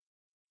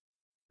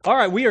All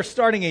right, we are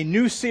starting a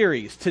new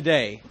series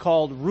today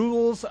called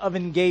Rules of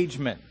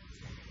Engagement.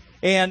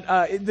 And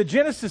the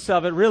genesis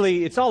of it,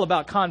 really, it's all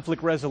about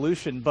conflict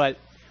resolution. But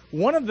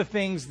one of the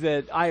things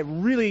that I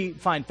really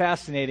find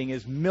fascinating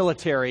is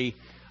military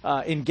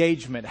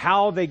engagement,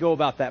 how they go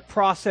about that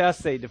process.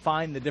 They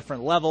define the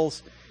different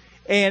levels.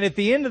 And at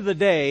the end of the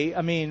day,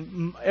 I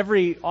mean,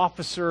 every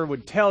officer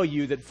would tell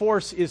you that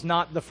force is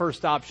not the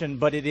first option,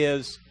 but it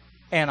is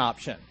an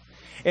option.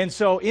 And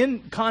so in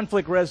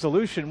conflict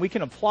resolution, we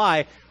can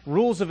apply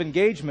rules of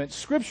engagement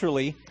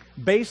scripturally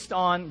based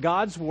on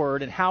God's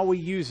Word and how we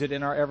use it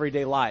in our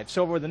everyday life.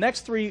 So over the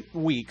next 3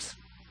 weeks,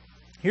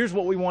 here's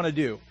what we want to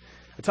do.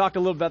 I talked a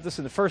little about this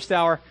in the first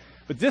hour,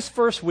 but this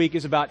first week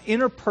is about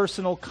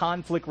interpersonal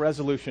conflict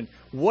resolution.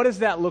 What does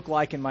that look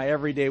like in my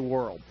everyday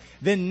world?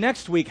 Then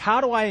next week, how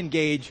do I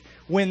engage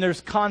when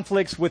there's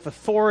conflicts with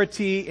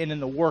authority and in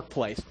the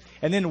workplace?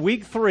 And then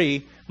week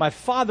 3, my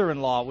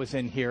father-in-law was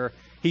in here.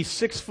 He's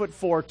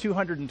 6'4",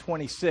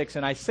 226,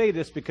 and I say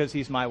this because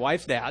he's my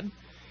wife's dad.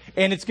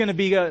 And it's going to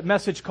be a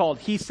message called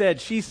He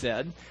Said, She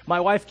Said. My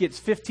wife gets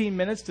 15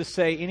 minutes to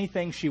say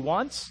anything she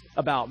wants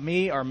about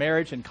me, our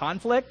marriage, and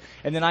conflict,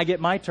 and then I get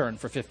my turn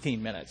for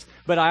 15 minutes.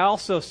 But I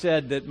also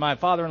said that my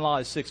father-in-law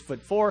is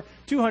 6'4",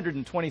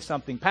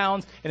 220-something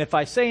pounds, and if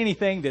I say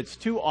anything that's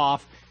too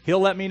off, he'll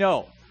let me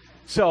know.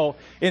 So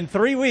in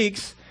 3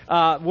 weeks,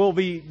 we'll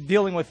be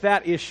dealing with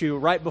that issue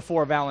right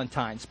before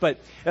Valentine's. But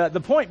the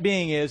point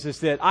being is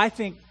that I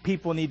think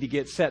people need to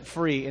get set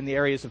free in the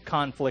areas of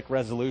conflict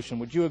resolution.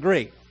 Would you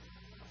agree?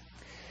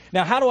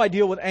 Now, how do I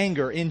deal with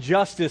anger,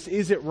 injustice?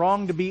 Is it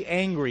wrong to be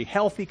angry?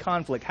 Healthy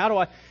conflict. How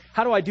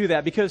do I do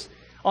that? Because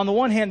on the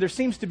one hand, there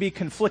seems to be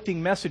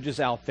conflicting messages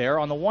out there.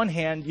 On the one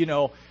hand,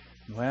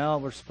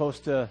 we're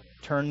supposed to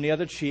turn the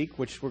other cheek,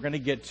 which we're going to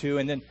get to,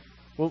 and then,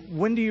 well,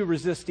 when do you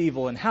resist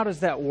evil, and how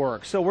does that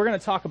work? So we're going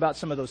to talk about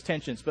some of those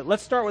tensions. But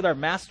let's start with our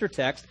master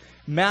text,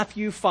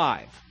 Matthew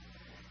 5.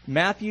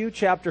 Matthew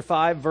chapter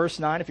 5, verse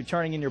 9. If you're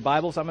turning in your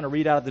Bibles, I'm going to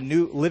read out of the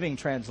New Living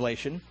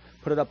Translation.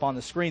 Put it up on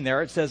the screen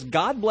there. It says,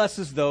 God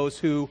blesses those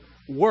who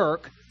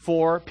work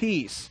for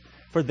peace,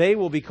 for they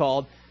will be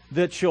called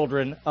the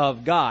children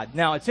of God.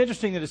 Now, it's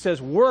interesting that it says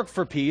work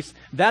for peace.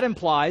 That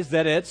implies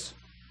that it's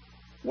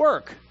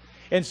work.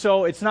 And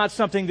so it's not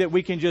something that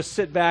we can just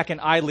sit back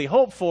and idly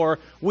hope for.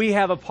 We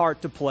have a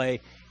part to play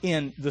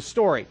in the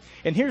story.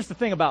 And here's the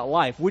thing about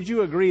life. Would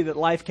you agree that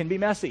life can be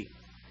messy?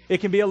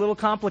 It can be a little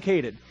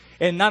complicated.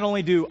 And not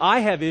only do I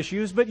have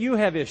issues, but you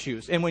have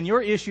issues. And when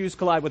your issues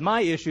collide with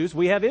my issues,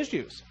 we have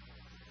issues.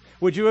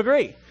 Would you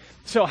agree?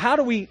 So how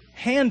do we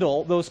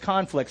handle those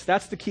conflicts?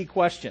 That's the key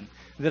question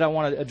that I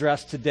want to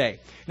address today.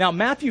 Now,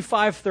 Matthew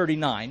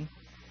 5:39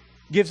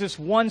 gives us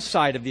one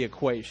side of the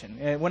equation.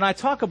 And when I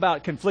talk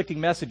about conflicting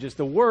messages,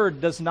 the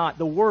word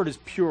is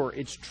pure,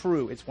 it's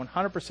true, it's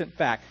 100%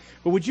 fact.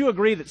 But would you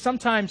agree that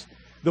sometimes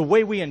the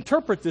way we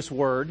interpret this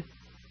word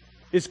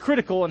is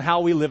critical in how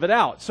we live it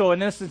out? So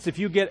in essence, if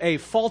you get a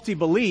faulty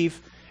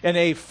belief and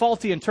a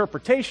faulty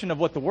interpretation of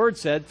what the word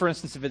said, for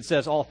instance, if it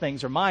says all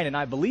things are mine and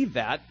I believe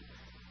that,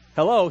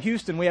 hello,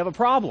 Houston, we have a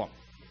problem.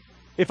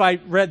 If I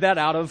read that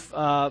out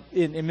of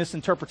in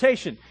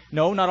misinterpretation,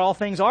 no, not all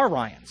things are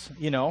Ryan's,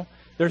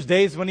 There's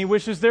days when he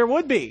wishes there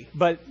would be.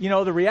 But,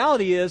 the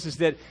reality is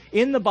that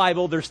in the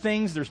Bible,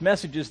 there's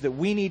messages that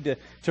we need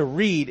to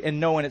read and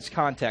know in its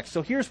context.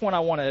 So here's one I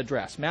want to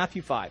address.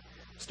 Matthew 5,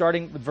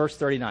 starting with verse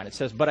 39. It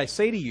says, But I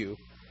say to you,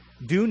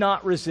 do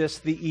not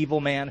resist the evil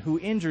man who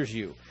injures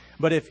you.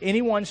 But if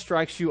anyone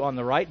strikes you on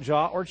the right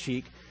jaw or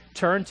cheek,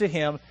 turn to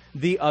him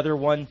the other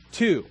one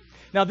too.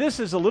 Now, this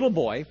is a little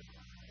boy.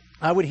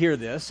 I would hear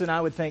this, and I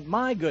would think,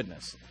 my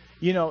goodness.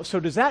 So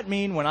does that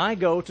mean when I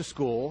go to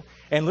school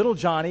and little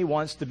Johnny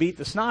wants to beat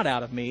the snot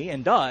out of me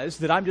and does,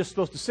 that I'm just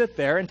supposed to sit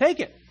there and take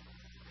it?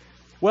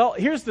 Well,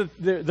 here's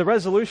the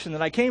resolution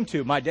that I came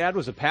to. My dad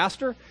was a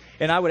pastor,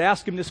 and I would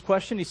ask him this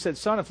question. He said,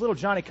 son, if little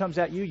Johnny comes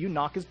at you, you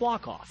knock his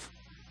block off.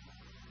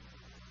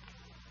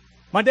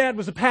 My dad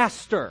was a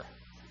pastor.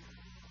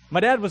 Now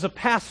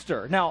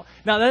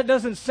that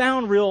doesn't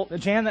sound real,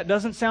 Jan, that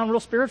doesn't sound real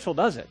spiritual,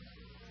 does it?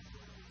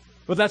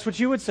 Well, that's what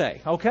you would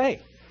say.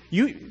 Okay.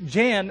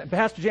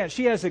 Pastor Jan,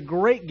 she has a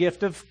great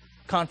gift of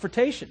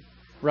confrontation,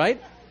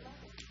 right?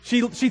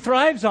 She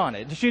thrives on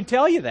it. She'd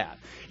tell you that,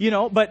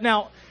 but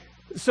now,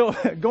 so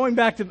going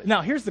back to,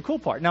 now here's the cool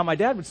part. Now my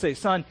dad would say,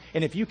 son,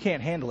 and if you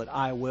can't handle it,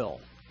 I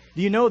will.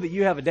 Do you know that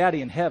you have a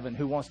daddy in heaven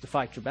who wants to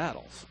fight your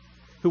battles,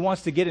 who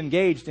wants to get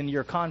engaged in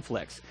your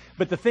conflicts?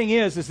 But the thing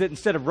is that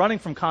instead of running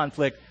from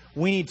conflict,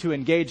 we need to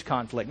engage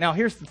conflict. Now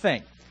here's the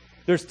thing.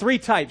 There's 3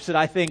 types that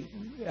I think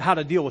how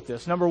to deal with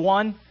this. Number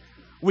 1,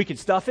 we can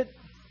stuff it.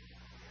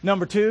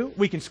 Number 2,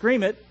 we can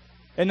scream it.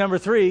 And number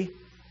 3,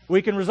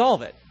 we can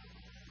resolve it.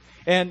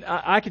 And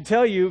I can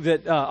tell you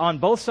that on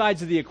both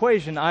sides of the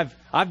equation,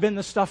 I've been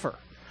the stuffer.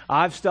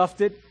 I've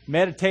stuffed it,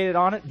 meditated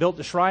on it, built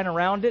a shrine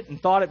around it,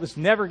 and thought it was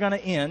never going to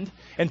end.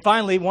 And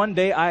finally, one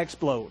day I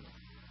explode.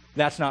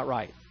 That's not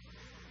right.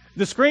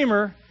 The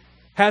screamer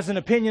has an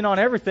opinion on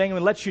everything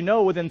and lets you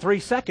know within 3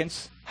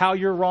 seconds how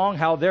you're wrong,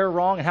 how they're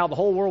wrong, and how the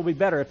whole world would be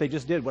better if they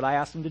just did what I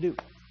asked them to do.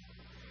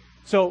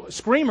 So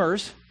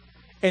screamers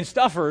and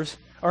stuffers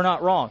are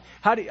not wrong.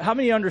 How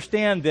many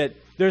understand that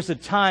there's a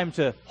time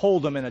to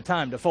hold them and a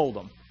time to fold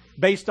them,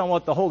 based on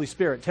what the Holy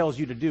Spirit tells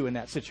you to do in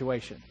that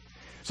situation?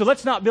 So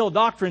let's not build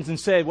doctrines and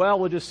say, well,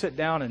 we'll just sit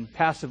down and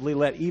passively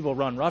let evil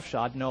run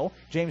roughshod. No,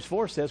 James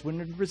 4 says we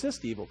need to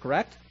resist evil,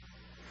 correct?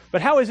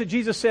 But how is it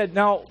Jesus said,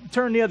 now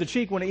turn the other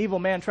cheek when an evil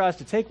man tries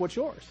to take what's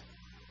yours?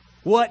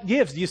 What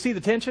gives? Do you see the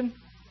tension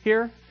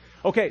here?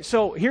 Okay,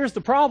 so here's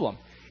the problem,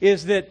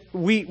 is that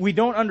we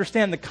don't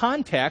understand the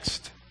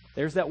context,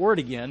 there's that word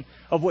again,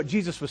 of what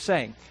Jesus was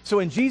saying. So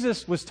when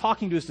Jesus was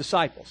talking to his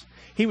disciples,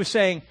 he was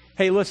saying,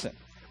 hey, listen,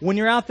 when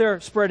you're out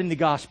there spreading the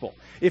gospel,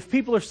 if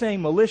people are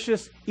saying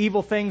malicious,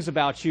 evil things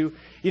about you,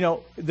 you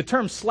know, the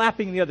term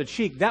slapping the other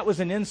cheek, that was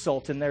an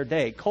insult in their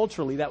day.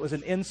 Culturally, that was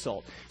an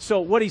insult.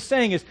 So what he's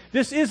saying is,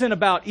 this isn't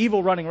about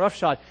evil running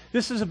roughshod.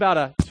 This is about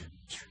a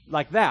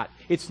like that.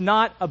 It's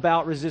not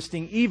about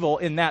resisting evil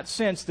in that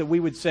sense that we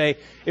would say,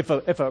 if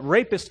a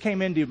rapist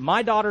came into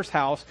my daughter's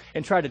house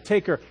and tried to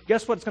take her,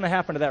 guess what's going to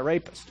happen to that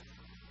rapist?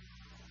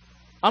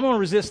 I'm going to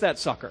resist that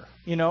sucker,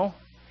 you know?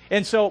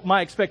 And so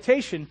my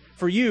expectation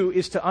for you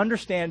is to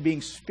understand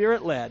being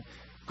Spirit-led,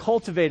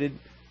 cultivated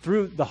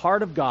through the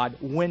heart of God,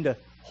 when to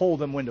hold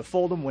them, when to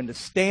fold them, when to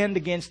stand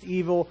against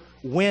evil,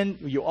 when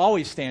you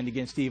always stand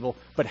against evil,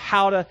 but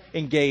how to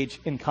engage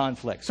in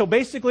conflict. So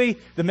basically,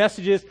 the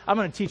message is, I'm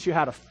going to teach you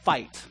how to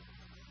fight.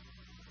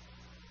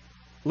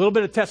 A little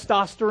bit of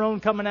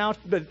testosterone coming out,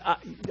 but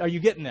are you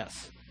getting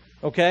this?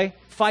 Okay?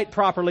 Fight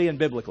properly and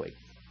biblically.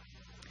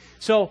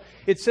 So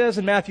it says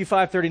in Matthew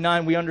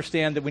 5:39, we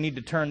understand that we need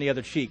to turn the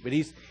other cheek. But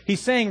he's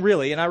saying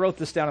really, and I wrote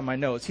this down in my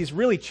notes, he's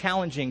really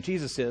challenging,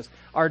 Jesus is,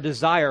 our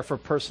desire for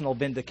personal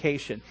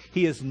vindication.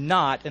 He is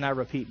not, and I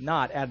repeat,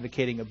 not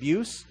advocating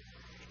abuse.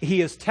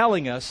 He is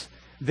telling us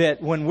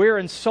that when we're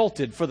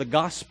insulted for the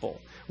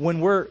gospel,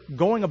 when we're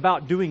going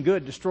about doing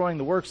good, destroying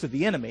the works of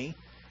the enemy,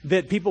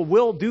 that people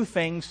will do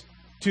things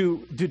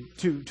to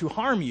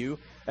harm you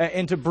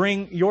and to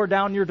bring your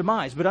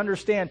demise. But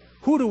understand,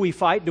 who do we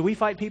fight? Do we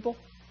fight people?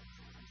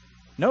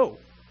 No.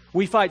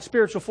 We fight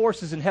spiritual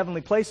forces in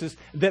heavenly places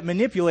that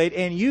manipulate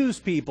and use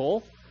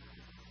people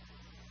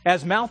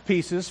as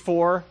mouthpieces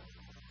for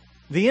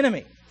the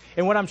enemy.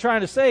 And what I'm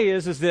trying to say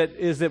is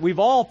that we've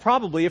all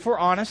probably, if we're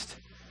honest,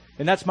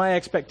 and that's my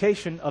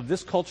expectation of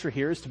this culture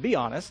here, is to be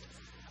honest,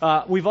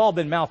 we've all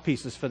been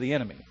mouthpieces for the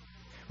enemy.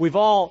 We've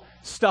all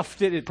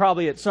stuffed it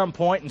probably at some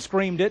point and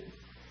screamed it.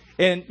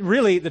 And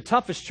really, the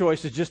toughest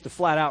choice is just to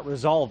flat out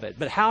resolve it.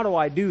 But how do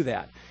I do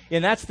that?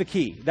 And that's the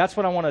key. That's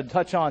what I want to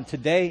touch on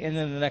today and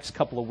in the next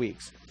couple of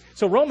weeks.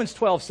 So Romans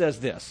 12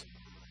 says this.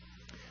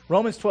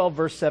 Romans 12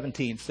 verse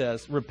 17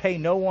 says, repay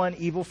no one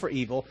evil for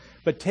evil,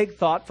 but take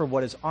thought for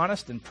what is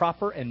honest and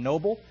proper and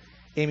noble,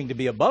 aiming to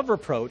be above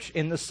reproach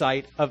in the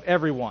sight of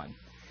everyone.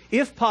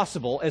 If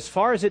possible, as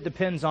far as it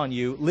depends on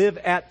you, live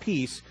at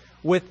peace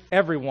with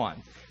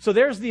everyone. So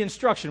there's the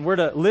instruction. We're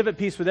to live at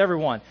peace with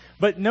everyone.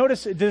 But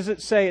notice, does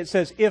it say, it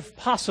says, if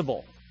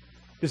possible.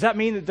 Does that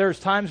mean that there's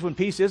times when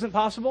peace isn't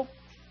possible?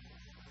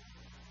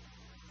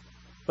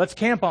 Let's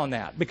camp on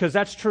that, because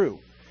that's true.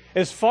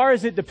 As far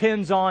as it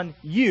depends on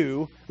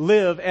you,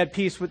 live at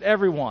peace with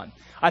everyone.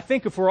 I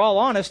think if we're all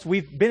honest,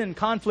 we've been in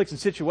conflicts and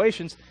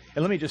situations,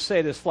 and let me just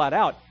say this flat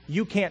out,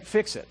 you can't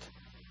fix it.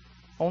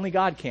 Only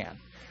God can.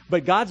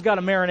 But God's got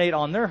to marinate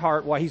on their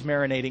heart while He's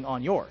marinating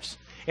on yours.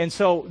 And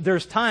so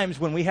there's times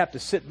when we have to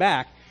sit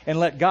back and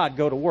let God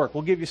go to work.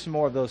 We'll give you some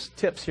more of those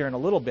tips here in a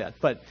little bit.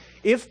 But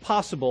if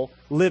possible,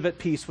 live at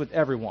peace with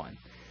everyone.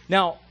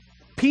 Now,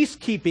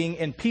 peacekeeping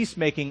and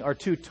peacemaking are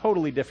two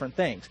totally different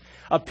things.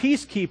 A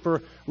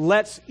peacekeeper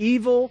lets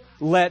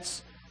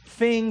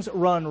things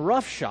run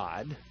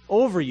roughshod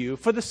over you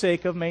for the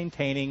sake of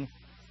maintaining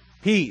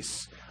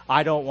peace.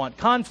 I don't want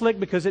conflict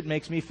because it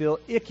makes me feel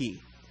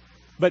icky.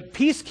 But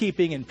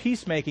peacekeeping and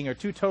peacemaking are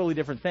two totally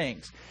different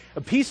things. A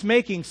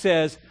peacemaking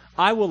says,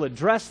 I will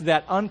address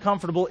that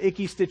uncomfortable,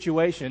 icky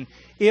situation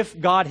if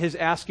God is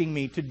asking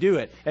me to do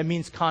it. It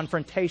means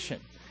confrontation.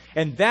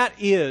 And that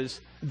is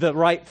the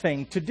right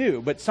thing to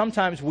do. But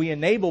sometimes we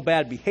enable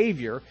bad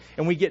behavior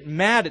and we get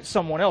mad at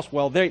someone else.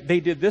 Well, they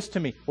did this to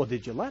me. Well,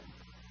 did you let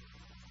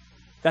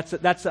them?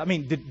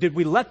 Did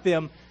we let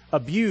them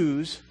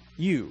abuse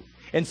you?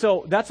 And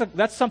so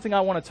that's something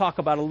I want to talk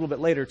about a little bit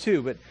later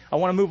too, but I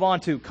want to move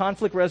on to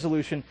conflict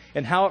resolution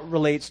and how it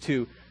relates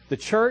to the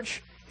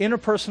church,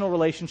 interpersonal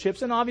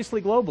relationships, and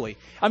obviously globally.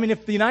 I mean,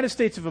 if the United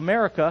States of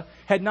America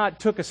had not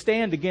took a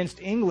stand against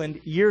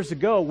England years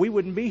ago, we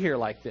wouldn't be here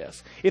like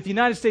this. If the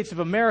United States of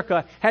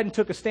America hadn't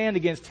took a stand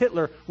against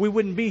Hitler, we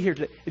wouldn't be here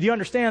today. Do you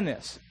understand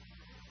this?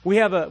 We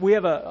have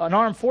an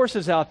armed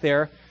forces out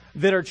there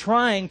that are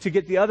trying to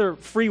get the other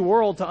free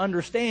world to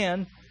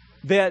understand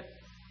that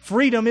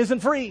freedom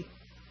isn't free.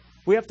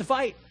 We have to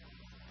fight.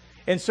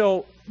 And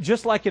so,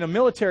 just like in a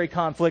military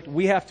conflict,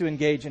 we have to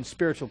engage in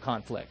spiritual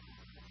conflict.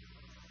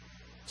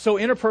 So,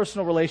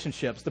 interpersonal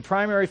relationships, the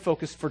primary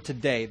focus for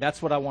today,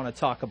 that's what I want to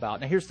talk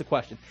about. Now, here's the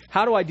question.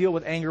 How do I deal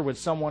with anger when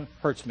someone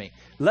hurts me?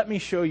 Let me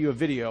show you a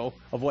video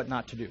of what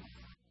not to do.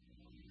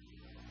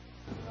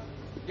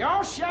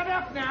 Y'all shut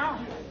up now.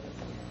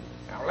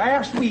 Now,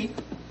 last week,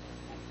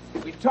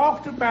 we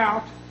talked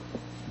about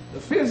the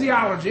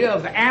physiology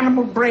of the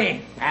animal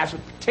brain as it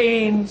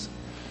pertains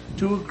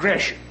to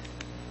aggression.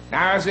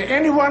 Now, is there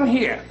anyone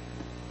here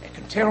that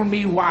can tell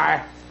me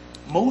why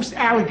most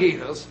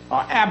alligators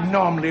are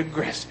abnormally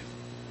aggressive?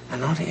 I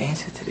know the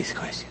answer to this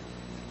question.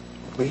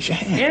 Raise your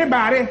hand.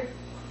 Anybody?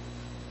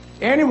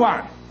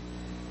 Anyone?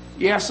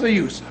 Yes or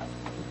you, sir?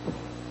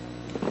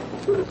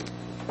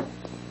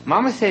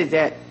 Mama says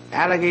that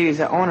alligators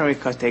are ornery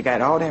because they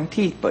got all them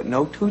teeth but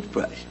no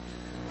toothbrush.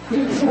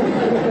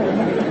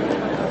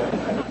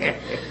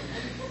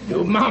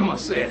 Your mama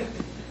said it.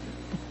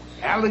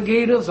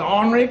 Alligators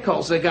are ornery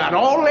because they got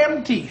all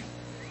them teeth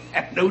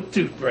and no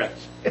toothbrush.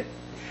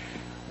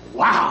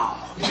 Wow.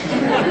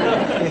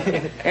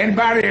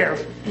 Anybody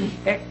else?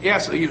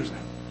 Yes or you, sir?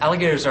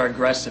 Alligators are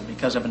aggressive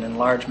because of an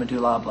enlarged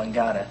medulla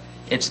oblongata.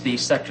 It's the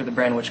sector of the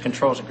brain which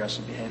controls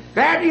aggressive behavior.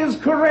 That is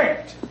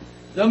correct.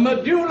 The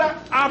medulla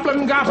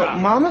oblongata.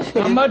 Mama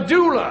said the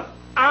medulla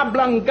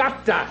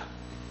oblongata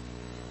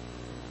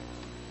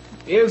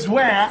is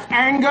where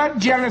anger,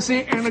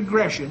 jealousy, and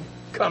aggression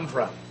come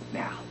from.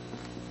 Now,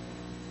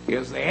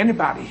 is there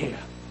anybody here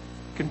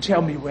can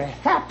tell me where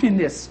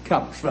happiness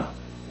comes from?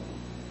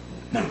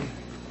 No.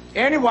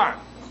 Anyone?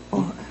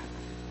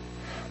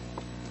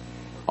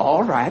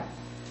 All right.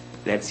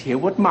 Let's hear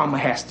what Mama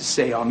has to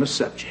say on the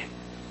subject.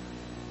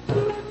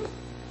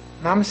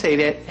 Mama say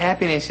that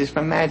happiness is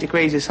from magic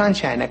rays of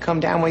sunshine that come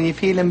down when you're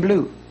feeling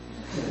blue.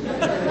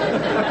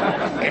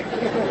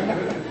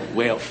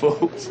 Well,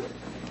 folks,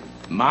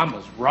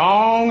 Mama's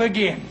wrong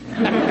again.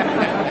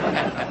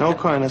 No,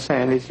 Colonel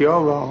Sanders,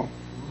 you're wrong.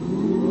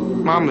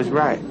 Mama's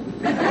right.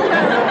 All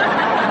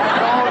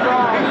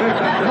wrong.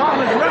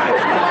 Mama's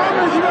right.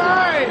 Mama's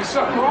right.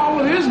 Something wrong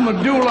with his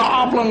medulla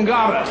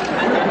oblongata.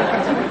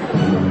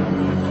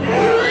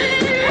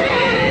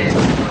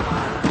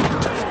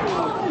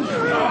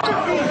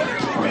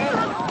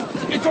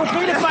 It's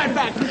okay to fight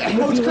back.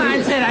 Coach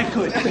Klein said I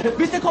could.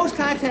 Mr. Coach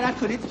Klein said I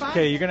could. It's fine.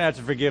 Okay, you're going to have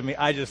to forgive me.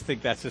 I just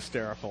think that's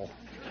hysterical.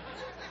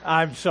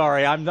 I'm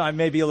sorry. I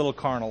may be a little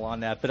carnal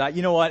on that, but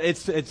you know what?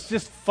 It's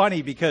just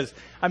funny because,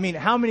 I mean,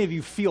 how many of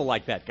you feel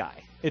like that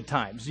guy at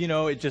times? You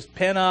know, it just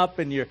pen up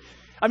and you're,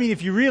 I mean,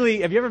 if you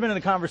really, have you ever been in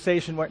a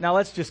conversation where, now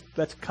let's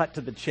cut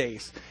to the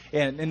chase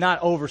and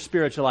not over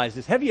spiritualize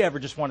this. Have you ever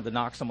just wanted to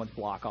knock someone's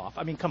block off?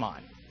 I mean, come on.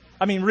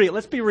 I mean,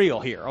 let's be real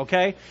here,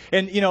 okay?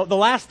 And, you know, the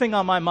last thing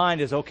on my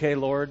mind is, okay,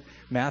 Lord,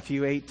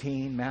 Matthew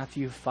 18,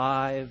 Matthew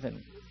 5,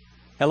 and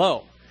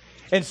hello.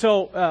 And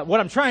so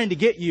what I'm trying to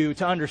get you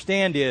to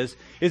understand is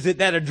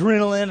that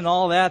adrenaline and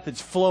all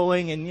that's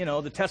flowing and, you know,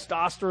 the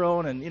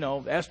testosterone and, you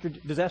know,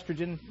 does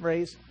estrogen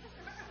raise?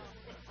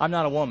 I'm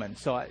not a woman,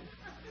 so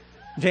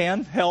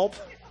Jan, help.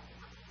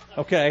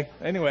 Okay,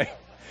 anyway.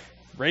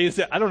 Raise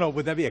it. I don't know,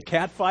 would that be a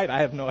cat fight?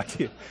 I have no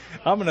idea.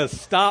 I'm going to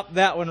stop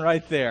that one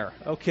right there.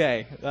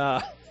 Okay.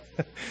 I'm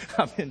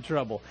in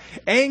trouble.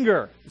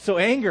 Anger. So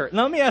anger.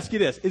 Now let me ask you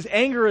this. Is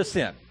anger a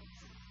sin?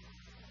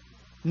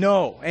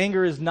 No,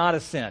 anger is not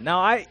a sin.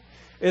 Now,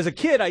 as a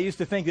kid, I used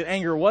to think that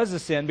anger was a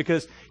sin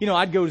because, you know,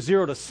 I'd go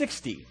 0 to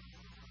 60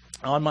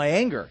 on my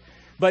anger.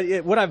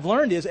 But what I've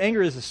learned is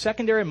anger is a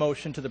secondary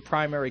emotion to the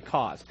primary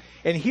cause.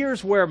 And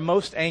here's where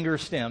most anger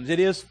stems. It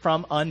is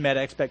from unmet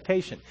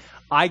expectation.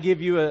 I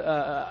give you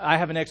I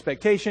have an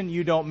expectation,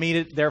 you don't meet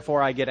it,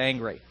 therefore I get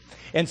angry.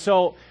 And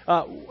so,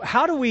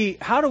 how do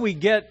we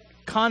get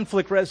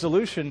conflict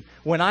resolution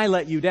when I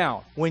let you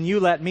down, when you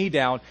let me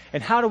down,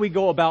 and how do we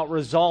go about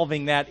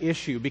resolving that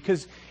issue?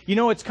 Because, you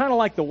know, it's kind of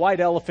like the white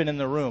elephant in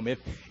the room.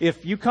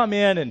 If you come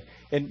in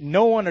and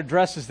no one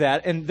addresses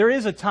that, and there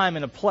is a time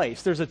and a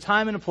place. There's a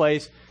time and a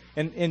place,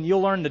 and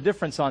you'll learn the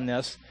difference on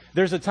this.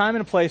 There's a time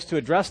and a place to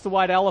address the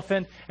white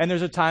elephant, and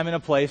there's a time and a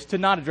place to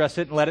not address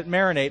it and let it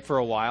marinate for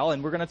a while,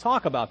 and we're going to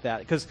talk about that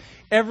because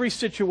every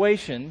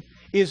situation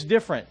is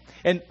different.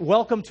 And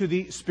welcome to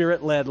the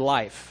Spirit-led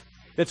life.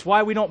 That's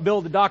why we don't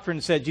build the doctrine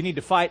that says you need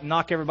to fight and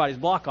knock everybody's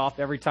block off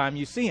every time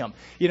you see them,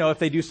 you know, if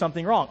they do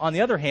something wrong. On the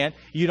other hand,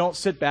 you don't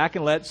sit back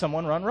and let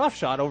someone run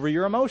roughshod over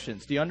your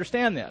emotions. Do you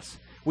understand this?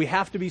 We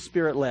have to be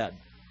Spirit-led.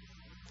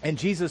 And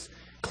Jesus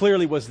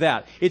clearly was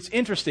that. It's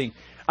interesting.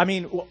 I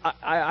mean,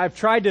 I've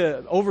tried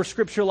to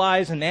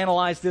over-scripturalize and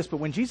analyze this, but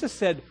when Jesus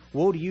said,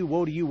 woe to you,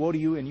 woe to you, woe to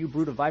you, and you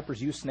brood of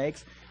vipers, you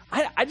snakes,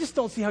 I just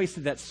don't see how he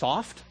said that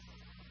soft.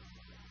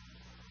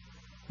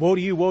 Woe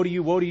to you, woe to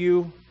you, woe to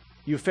you,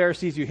 you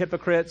Pharisees, you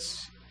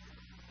hypocrites,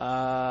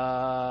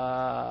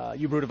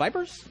 you brood of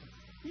vipers?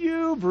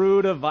 You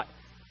brood of vipers.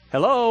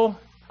 Hello?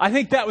 I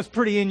think that was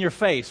pretty in your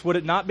face, would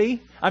it not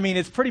be? I mean,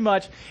 it's pretty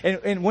much,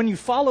 and when you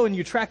follow and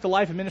you track the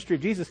life and ministry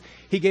of Jesus,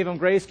 he gave them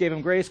grace, gave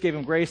them grace, gave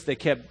them grace. They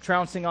kept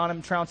trouncing on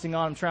him, trouncing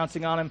on him,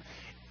 trouncing on him.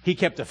 He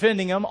kept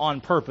offending them on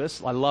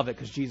purpose. I love it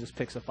because Jesus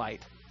picks a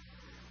fight.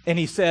 And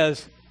he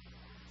says,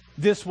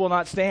 this will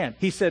not stand.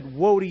 He said,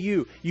 woe to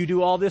you. You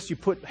do all this, you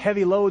put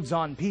heavy loads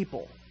on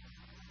people,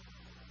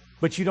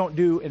 but you don't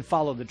do and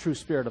follow the true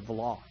spirit of the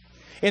law.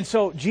 And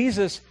so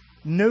Jesus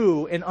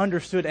knew and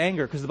understood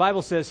anger, because the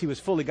Bible says he was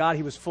fully God,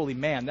 he was fully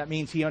man. That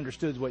means he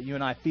understood what you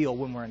and I feel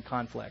when we're in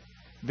conflict.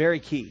 Very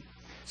key.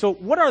 So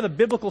what are the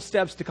biblical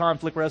steps to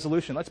conflict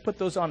resolution? Let's put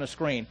those on the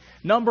screen.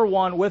 Number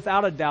one,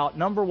 without a doubt,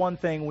 number one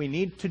thing we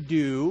need to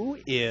do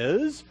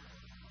is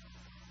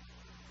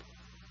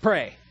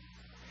pray.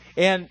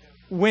 And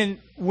when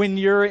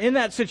you're in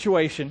that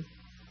situation,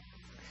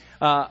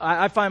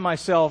 I find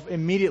myself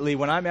immediately,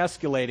 when I'm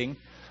escalating,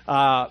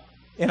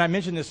 and I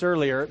mentioned this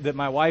earlier, that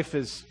my wife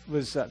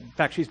was in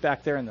fact, she's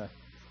back there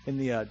in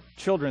the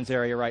children's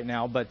area right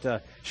now,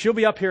 but she'll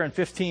be up here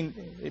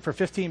for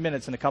 15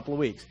 minutes in a couple of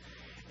weeks.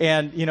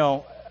 And, you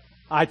know,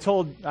 I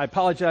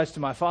apologized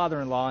to my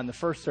father-in-law in the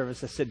first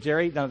service. I said,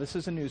 Jerry, now this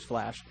is a news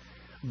flash,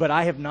 but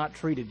I have not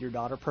treated your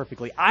daughter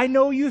perfectly. I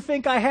know you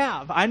think I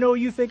have. I know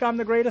you think I'm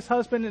the greatest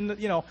husband, and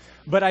you know,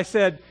 but I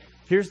said,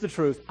 here's the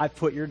truth. I've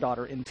put your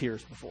daughter in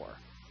tears before.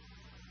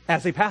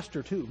 As a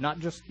pastor, too, not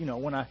just, you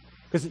know,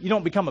 because you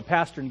don't become a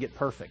pastor and get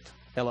perfect.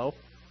 Hello?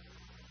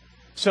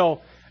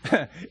 So,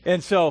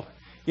 and so,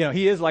 you know,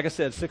 he is, like I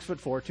said, 6'4",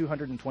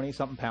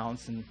 220-something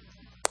pounds, and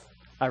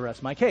I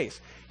rest my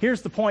case.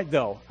 Here's the point,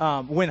 though.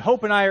 When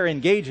Hope and I are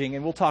engaging,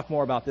 and we'll talk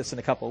more about this in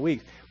a couple of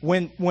weeks,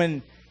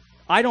 when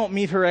I don't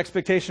meet her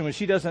expectation, when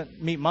she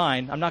doesn't meet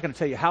mine, I'm not going to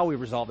tell you how we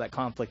resolve that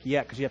conflict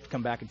yet, because you have to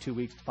come back in 2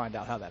 weeks to find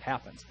out how that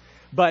happens.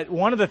 But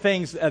one of the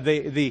things,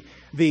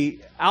 the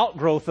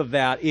outgrowth of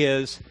that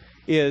is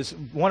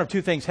one of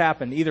two things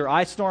happen. Either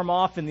I storm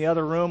off in the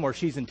other room, or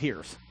she's in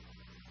tears.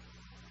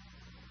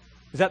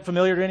 Is that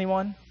familiar to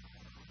anyone?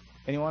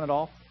 Anyone at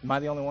all? Am I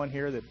the only one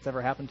here that's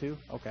ever happened to?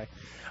 Okay.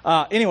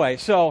 Anyway,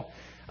 so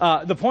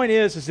the point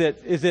is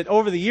that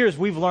over the years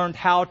we've learned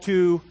how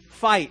to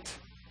fight,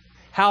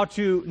 how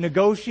to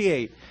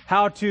negotiate,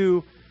 how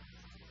to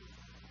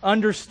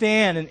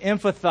understand and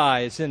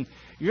empathize. And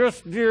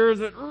yes, dear,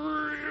 that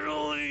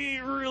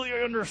really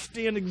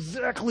understand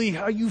exactly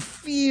how you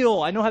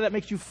feel. I know how that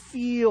makes you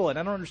feel, and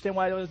I don't understand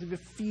why it doesn't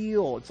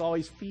feel. It's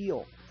always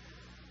feel.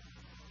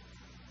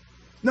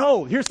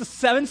 No, here's the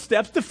 7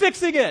 steps to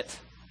fixing it.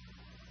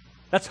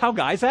 That's how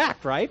guys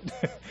act, right?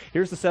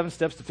 Here's the 7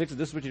 steps to fix it.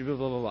 This is what you do,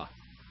 blah, blah, blah.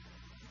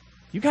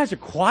 You guys are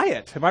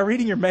quiet. Am I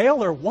reading your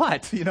mail or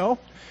what? You know?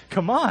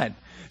 Come on.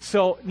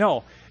 So,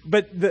 no.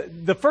 But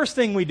the first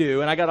thing we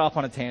do, and I got off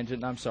on a tangent,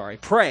 and I'm sorry.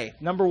 Pray.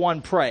 Number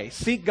 1, pray.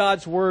 Seek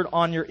God's word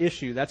on your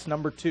issue. That's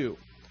number 2.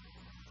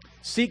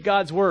 Seek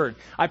God's word.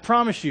 I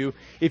promise you,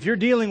 if you're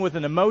dealing with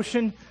an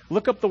emotion,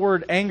 look up the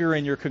word anger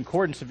in your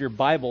concordance of your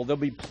Bible. There'll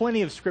be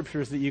plenty of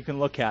scriptures that you can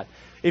look at.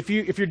 If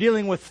you're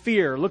dealing with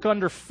fear, look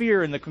under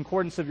fear in the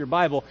concordance of your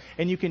Bible,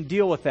 and you can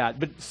deal with that.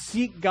 But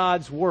seek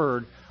God's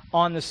word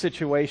on the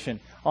situation,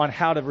 on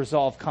how to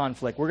resolve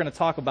conflict. We're going to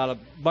talk about a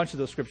bunch of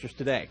those scriptures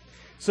today.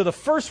 So the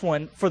first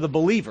one for the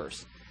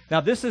believers.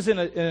 Now this is in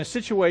a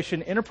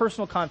situation,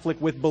 interpersonal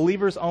conflict with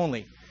believers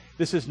only.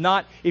 This is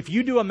not, if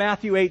you do a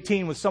Matthew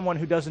 18 with someone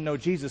who doesn't know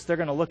Jesus, they're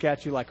going to look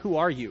at you like, who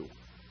are you?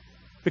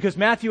 Because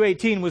Matthew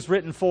 18 was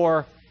written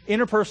for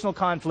interpersonal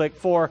conflict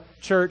for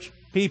church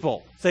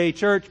people. Say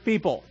church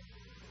people.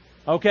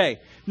 Okay.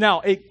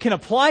 Now, it can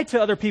apply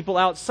to other people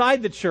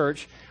outside the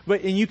church,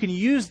 and you can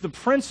use the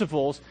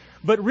principles,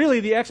 but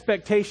really the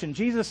expectation,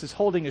 Jesus is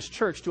holding his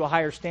church to a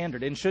higher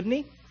standard, and shouldn't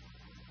he?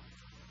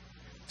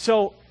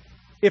 So,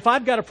 if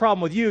I've got a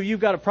problem with you, you've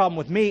got a problem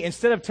with me,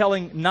 instead of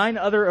telling 9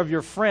 other of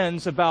your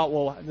friends about,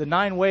 well, the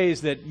 9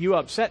 ways that you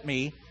upset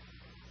me,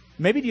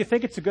 maybe do you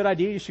think it's a good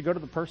idea you should go to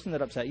the person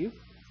that upset you?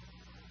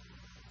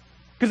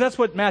 Because that's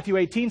what Matthew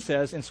 18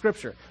 says in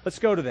Scripture. Let's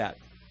go to that.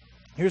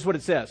 Here's what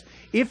it says.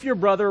 If your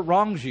brother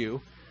wrongs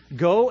you,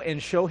 go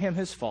and show him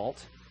his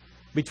fault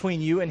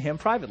between you and him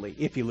privately.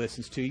 If he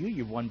listens to you,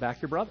 you've won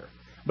back your brother.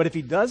 But if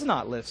he does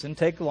not listen,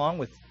 take along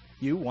with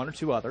you 1 or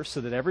 2 others, so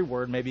that every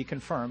word may be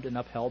confirmed and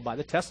upheld by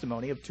the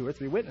testimony of 2 or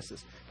 3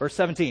 witnesses. Verse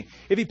 17.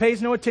 If he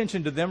pays no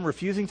attention to them,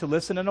 refusing to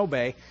listen and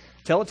obey,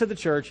 tell it to the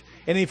church.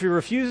 And if he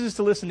refuses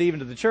to listen even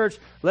to the church,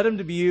 let him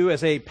to you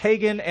as a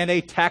pagan and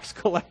a tax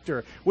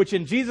collector, which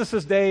in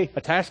Jesus' day,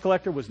 a tax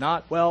collector was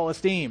not well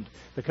esteemed,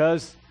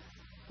 because,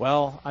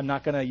 well, I'm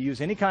not going to use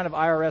any kind of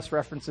IRS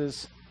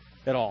references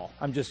at all.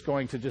 I'm just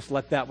going to just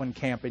let that one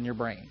camp in your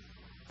brain.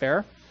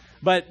 Fair?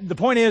 But the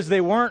point is,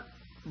 they weren't.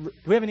 Do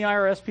we have any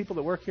IRS people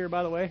that work here,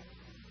 by the way?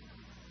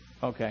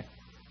 Okay.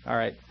 All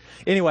right.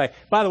 Anyway,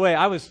 by the way,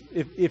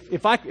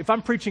 if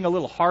I'm preaching a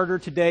little harder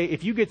today,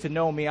 if you get to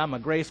know me, I'm a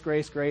grace.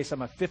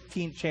 I'm a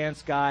 15th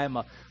chance guy. I'm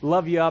a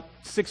love you up,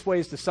 6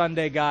 ways to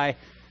Sunday guy.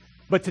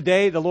 But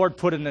today, the Lord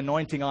put an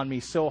anointing on me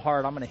so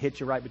hard, I'm going to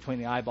hit you right between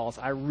the eyeballs.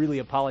 I really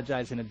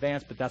apologize in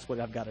advance, but that's what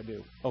I've got to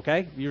do.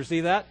 Okay? You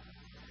see that?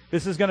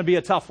 This is going to be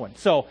a tough one.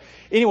 So,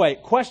 anyway,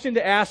 question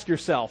to ask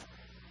yourself.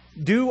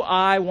 Do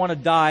I want to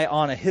die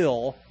on a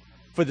hill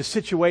for the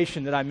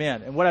situation that I'm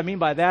in? And what I mean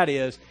by that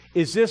is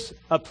this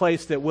a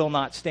place that will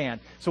not stand?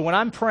 So when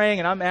I'm praying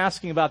and I'm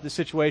asking about the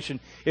situation,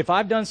 if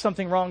I've done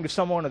something wrong to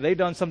someone or they've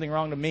done something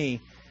wrong to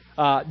me,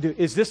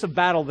 is this a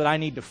battle that I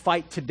need to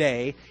fight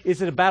today?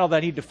 Is it a battle that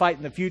I need to fight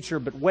in the future,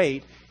 but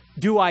wait,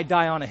 do I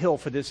die on a hill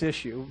for this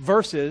issue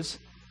versus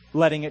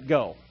letting it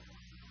go?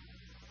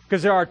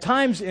 Because there are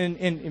times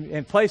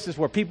in places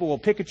where people will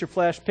pick at your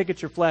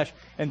flesh,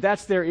 and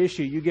that's their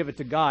issue. You give it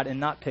to God and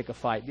not pick a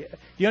fight. Do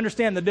you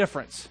understand the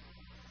difference?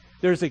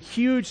 There's a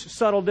huge,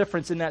 subtle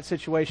difference in that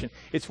situation.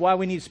 It's why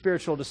we need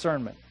spiritual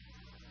discernment.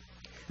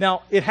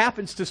 Now, it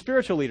happens to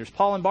spiritual leaders.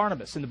 Paul and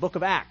Barnabas in the book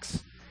of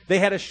Acts. They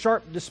had a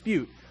sharp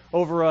dispute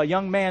over a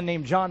young man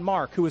named John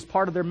Mark, who was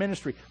part of their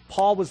ministry.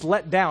 Paul was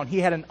let down. He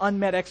had an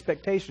unmet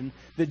expectation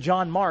that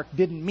John Mark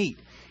didn't meet.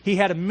 He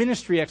had a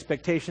ministry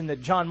expectation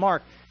that John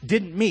Mark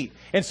didn't meet.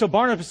 And so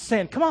Barnabas is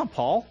saying, come on,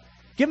 Paul,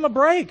 give him a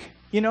break.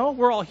 You know,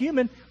 we're all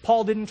human.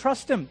 Paul didn't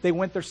trust him. They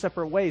went their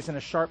separate ways in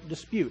a sharp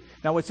dispute.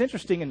 Now, what's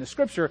interesting in the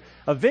Scripture,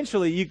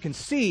 eventually you can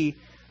see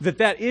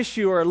that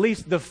issue, or at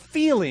least the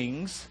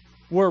feelings,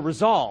 were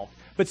resolved.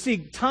 But see,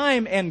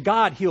 time and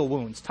God heal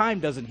wounds. Time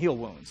doesn't heal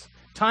wounds.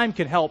 Time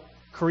can help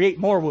create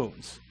more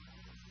wounds.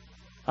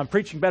 I'm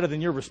preaching better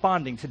than you're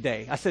responding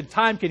today. I said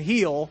time can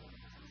heal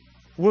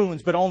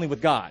wounds, but only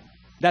with God.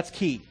 That's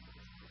key.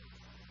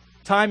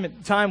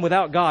 Time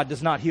without God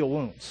does not heal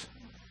wounds.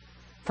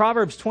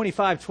 Proverbs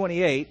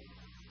 25:28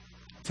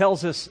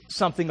 tells us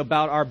something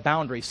about our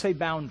boundaries. Say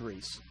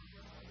boundaries.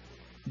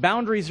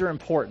 Boundaries are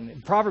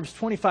important. Proverbs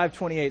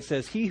 25:28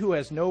 says, "He who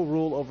has no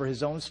rule over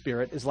his own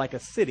spirit is like a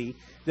city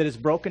that is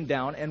broken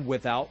down and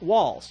without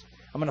walls."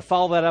 I'm going to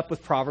follow that up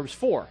with Proverbs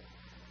 4.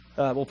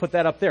 We'll put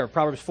that up there.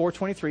 Proverbs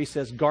 4:23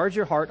 says, "Guard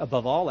your heart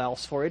above all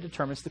else, for it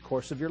determines the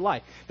course of your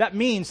life." That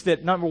means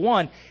that, number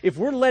one, if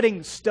we're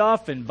letting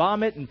stuff and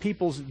vomit and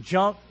people's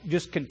junk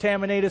just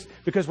contaminate us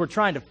because we're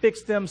trying to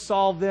fix them,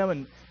 solve them,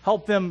 and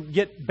help them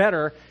get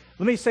better,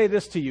 let me say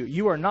this to you.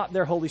 You are not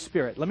their Holy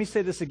Spirit. Let me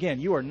say this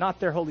again. You are not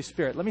their Holy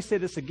Spirit. Let me say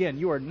this again.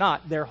 You are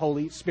not their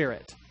Holy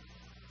Spirit.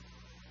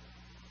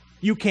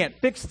 You can't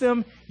fix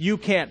them. You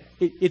can't.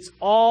 It's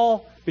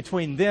all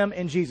between them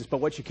and Jesus. But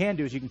what you can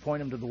do is you can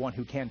point them to the one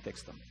who can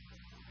fix them.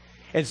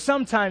 And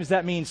sometimes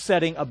that means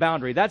setting a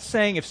boundary. That's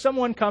saying if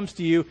someone comes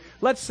to you,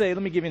 let's say,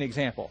 let me give you an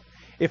example.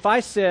 If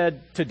I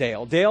said to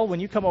Dale, "Dale, when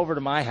you come over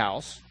to my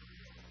house,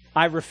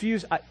 I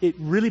refuse," it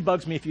really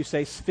bugs me if you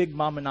say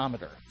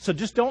sphygmomanometer. So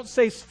just don't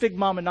say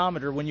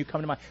sphygmomanometer when you come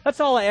to my, that's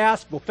all I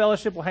ask. We'll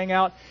fellowship, we'll hang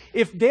out.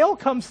 If Dale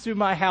comes through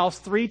my house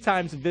 3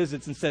 times and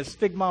visits and says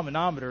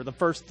sphygmomanometer the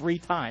first 3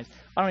 times,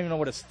 I don't even know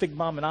what a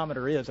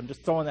sphygmomanometer is. I'm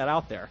just throwing that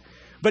out there.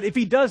 But if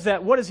he does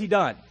that, what has he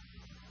done?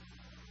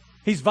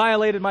 He's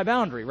violated my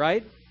boundary,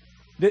 right?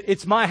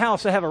 It's my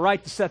house. I have a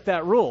right to set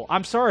that rule.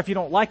 I'm sorry if you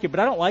don't like it,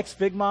 but I don't like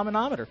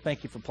sphygmomanometer.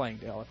 Thank you for playing,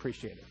 Dale. I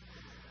appreciate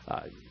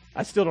it.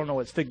 I still don't know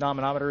what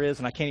sphygmomanometer is,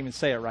 and I can't even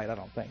say it right, I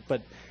don't think.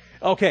 But,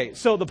 okay,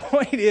 so the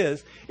point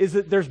is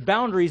that there's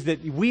boundaries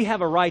that we have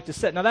a right to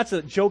set. Now, that's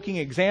a joking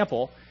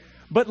example,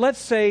 but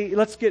let's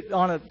get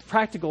on a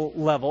practical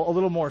level, a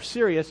little more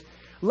serious.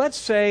 Let's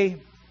say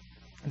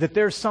that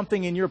there's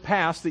something in your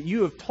past that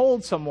you have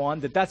told someone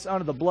that that's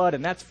under the blood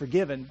and that's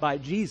forgiven by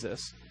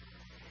Jesus,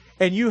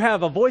 and you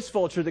have a voice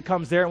vulture that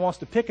comes there and wants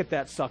to pick at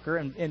that sucker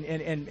and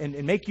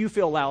make you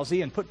feel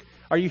lousy and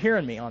are you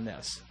hearing me on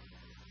this?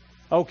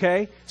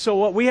 Okay, so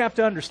what we have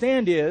to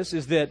understand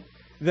is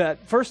that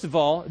first of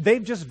all,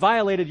 they've just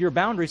violated your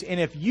boundaries, and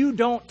if you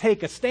don't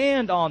take a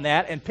stand on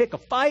that and pick a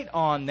fight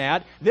on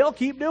that, they'll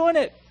keep doing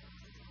it.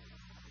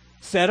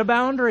 Set a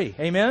boundary.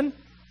 Amen?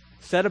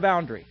 Set a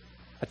boundary.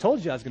 I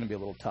told you I was going to be a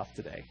little tough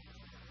today.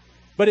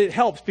 But it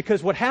helps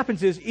because what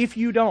happens is if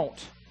you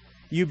don't,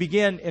 you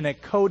begin in a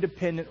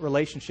codependent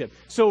relationship.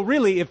 So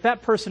really, if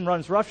that person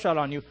runs roughshod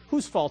on you,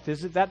 whose fault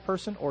is it, that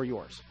person or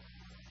yours?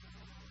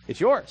 It's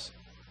yours.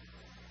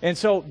 And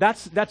so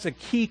that's a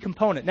key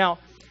component. Now,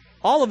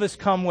 all of us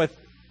come with,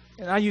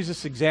 and I use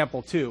this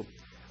example too.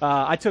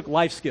 I took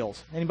life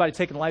skills. Anybody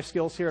taking life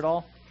skills here at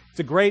all? It's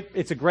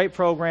a great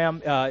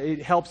program.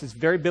 It helps. It's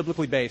very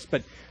biblically based.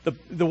 But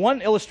the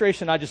one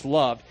illustration I just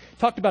loved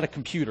talked about a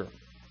computer.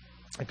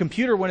 A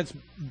computer, when it's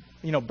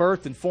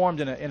birthed and formed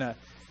in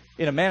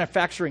a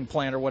manufacturing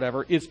plant or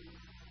whatever, it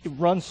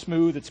runs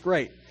smooth. It's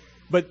great.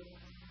 But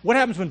what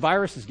happens when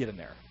viruses get in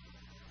there?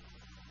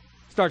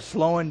 It starts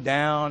slowing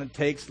down. It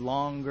takes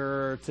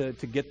longer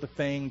to get the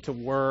thing to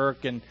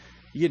work, and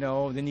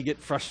then you get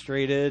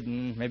frustrated,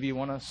 and maybe you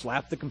want to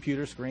slap the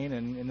computer screen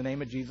and, in the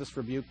name of Jesus,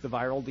 rebuke the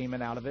viral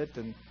demon out of it.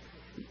 And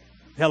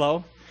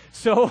hello,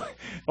 so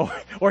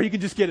or you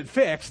can just get it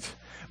fixed.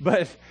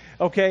 But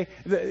okay,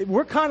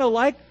 we're kind of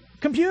like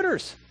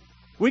computers.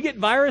 We get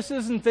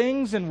viruses and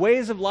things and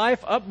ways of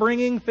life,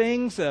 upbringing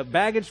things,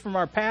 baggage from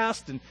our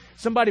past, and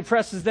somebody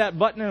presses that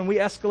button and we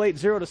escalate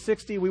 0 to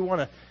 60. We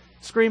want to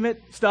scream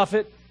it, stuff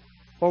it,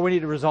 or we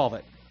need to resolve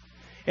it.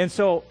 And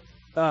so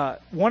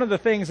one of the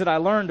things that I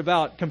learned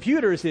about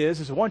computers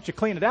is once you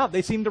clean it out,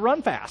 they seem to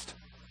run fast.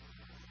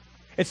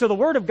 And so the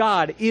Word of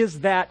God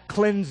is that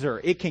cleanser.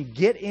 It can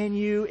get in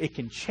you. It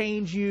can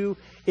change you.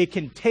 It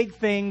can take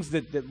things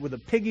that were the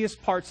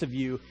piggiest parts of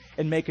you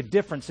and make a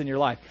difference in your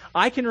life.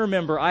 I can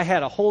remember I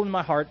had a hole in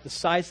my heart the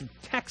size of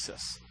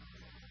Texas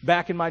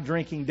back in my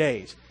drinking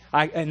days.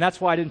 And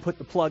that's why I didn't put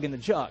the plug in the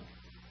jug.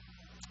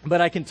 But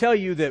I can tell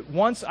you that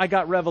once I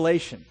got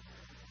revelation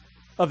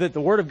of that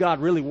the Word of God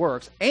really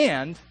works,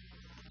 and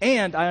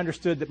and I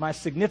understood that my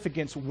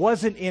significance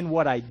wasn't in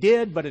what I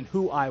did, but in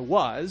who I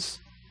was,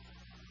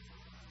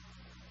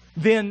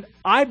 then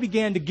I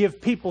began to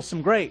give people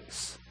some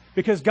grace.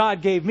 Because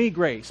God gave me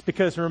grace.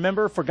 Because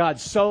remember, for God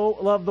so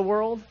loved the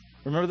world.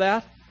 Remember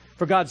that?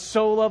 For God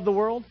so loved the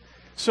world.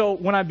 So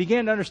when I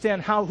began to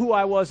understand who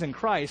I was in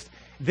Christ,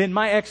 then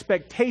my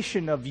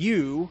expectation of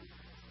you,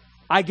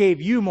 I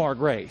gave you more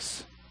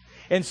grace.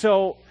 And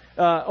so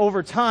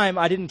over time,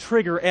 I didn't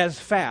trigger as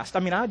fast. I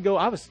mean, I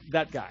was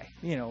that guy,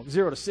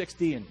 0 to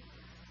 60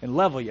 and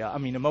level you,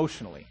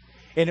 emotionally.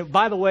 And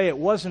by the way, it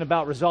wasn't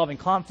about resolving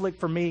conflict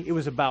for me. It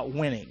was about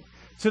winning.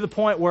 To the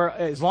point where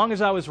as long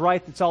as I was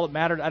right, that's all that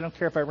mattered. I don't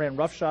care if I ran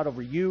roughshod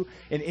over you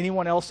and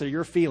anyone else or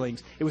your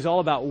feelings. It was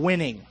all about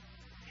winning.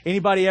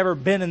 Anybody ever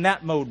been in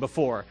that mode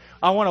before?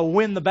 I want to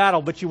win the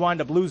battle, but you wind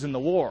up losing the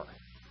war.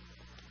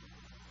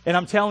 And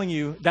I'm telling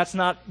you, that's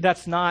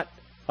not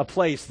a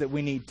place that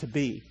we need to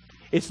be.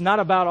 It's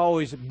not about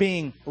always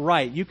being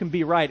right. You can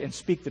be right and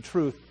speak the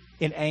truth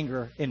in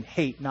anger, in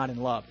hate, not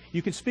in love.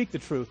 You can speak the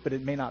truth, but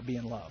it may not be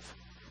in love.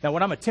 Now,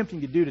 what I'm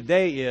attempting to do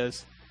today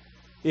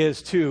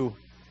is to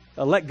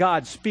let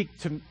God speak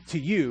to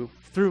you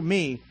through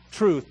me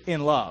truth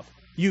in love.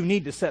 You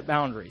need to set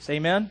boundaries.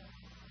 Amen?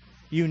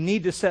 You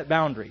need to set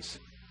boundaries.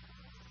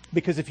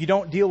 Because if you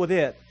don't deal with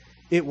it,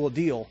 it will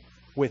deal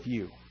with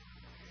you.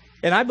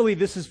 And I believe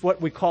this is what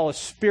we call a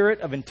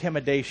spirit of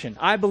intimidation.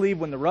 I believe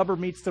when the rubber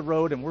meets the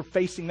road and we're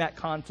facing that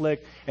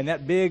conflict and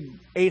that big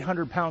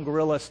 800-pound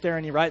gorilla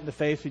staring you right in the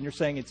face and you're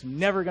saying it's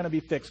never going to be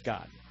fixed,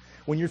 God.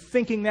 When you're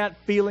thinking that,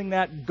 feeling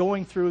that,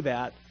 going through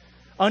that,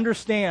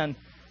 understand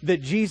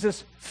that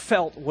Jesus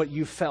felt what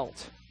you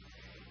felt.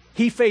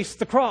 He faced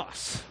the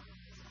cross.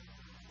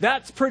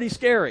 That's pretty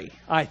scary,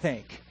 I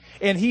think.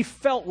 And he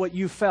felt what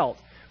you felt.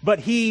 But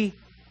he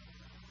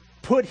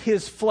put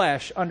his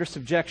flesh under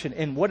subjection.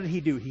 And what did he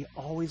do? He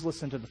always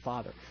listened to the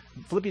Father.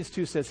 Philippians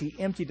 2 says he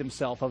emptied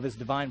himself of his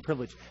divine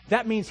privilege.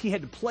 That means he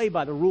had to play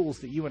by the rules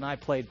that you and I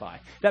played by.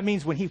 That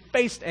means when he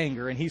faced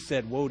anger and he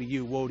said, woe to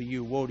you, woe to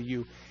you, woe to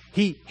you,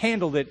 he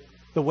handled it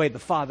the way the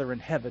Father in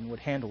heaven would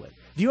handle it.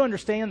 Do you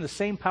understand the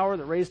same power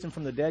that raised him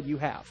from the dead you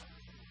have?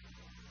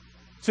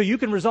 So you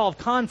can resolve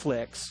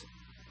conflicts.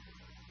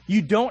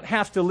 You don't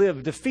have to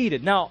live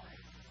defeated. Now,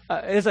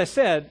 as I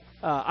said,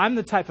 I'm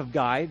the type of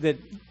guy that,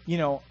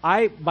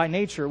 I, by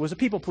nature, was a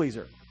people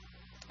pleaser.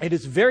 It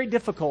is very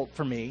difficult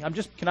for me.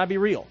 Can I be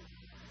real?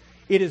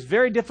 It is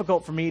very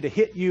difficult for me to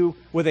hit you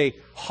with a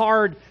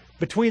hard,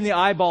 between the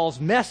eyeballs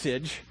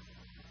message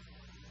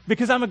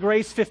because I'm a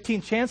grace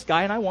 15 chance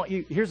guy and I want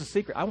you, here's the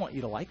secret, I want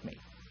you to like me.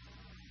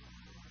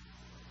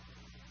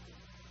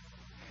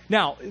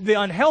 Now, the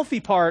unhealthy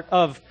part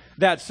of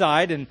that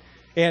side, and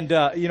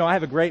I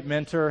have a great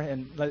mentor,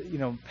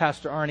 and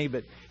Pastor Arnie,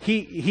 but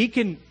he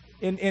can,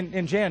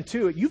 in Jan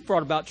too, you've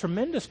brought about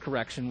tremendous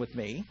correction with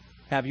me,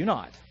 have you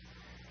not?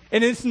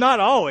 And it's not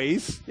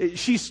always.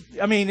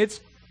 It's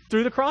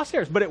through the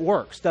crosshairs, but it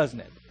works, doesn't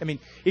it? I mean,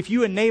 if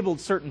you enabled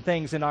certain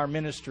things in our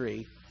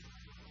ministry,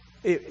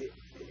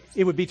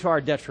 it would be to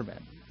our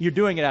detriment. You're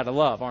doing it out of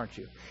love, aren't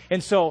you?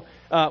 And so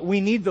we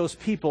need those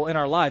people in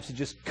our lives to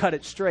just cut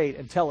it straight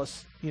and tell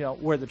us,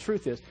 where the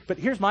truth is. But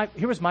here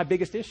was my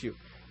biggest issue.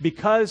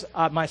 Because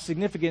my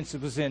significance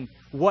was in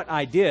what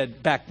I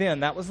did back then,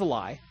 that was the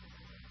lie.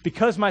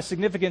 Because my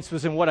significance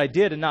was in what I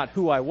did and not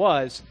who I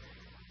was,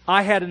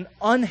 I had an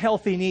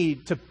unhealthy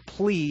need to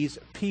please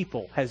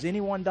people. Has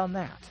anyone done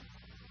that?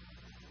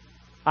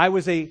 I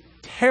was a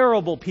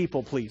terrible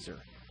people pleaser.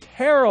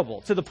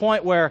 Terrible. To the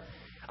point where,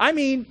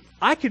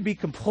 I could be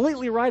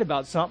completely right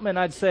about something and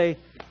I'd say,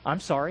 I'm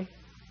sorry.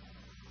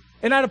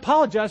 And I'd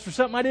apologize for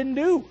something I didn't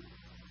do.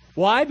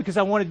 Why? Because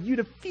I wanted you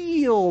to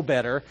feel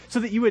better so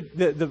that you would,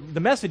 the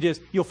message is,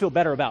 you'll feel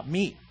better about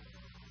me.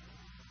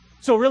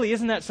 So really,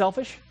 isn't that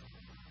selfish?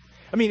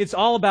 It's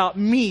all about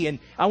me, and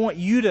I want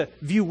you to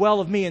view well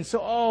of me. And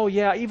so,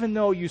 even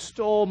though you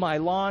stole my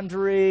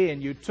laundry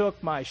and you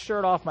took my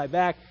shirt off my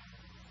back,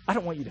 I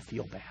don't want you to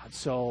feel bad,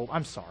 so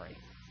I'm sorry.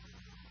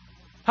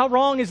 How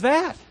wrong is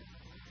that?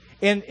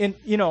 And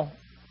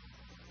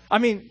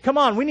come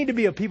on, we need to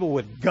be a people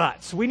with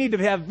guts. We need to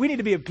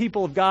be a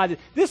people of God.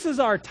 This is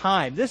our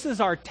time. This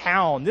is our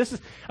town.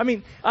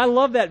 I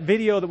love that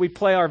video that we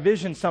play our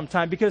vision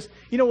sometime because,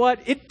 you know what?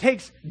 It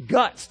takes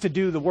guts to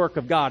do the work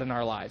of God in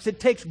our lives.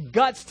 It takes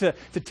guts to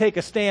take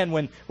a stand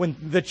when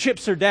the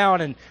chips are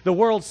down and the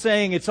world's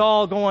saying it's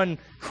all going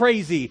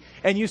crazy.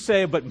 And you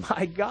say, but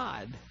my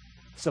God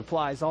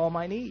supplies all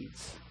my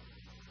needs.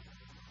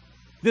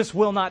 This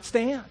will not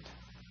stand.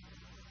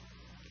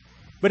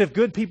 But if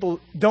good people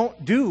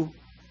don't do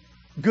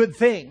good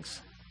things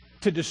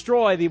to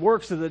destroy the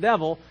works of the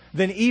devil,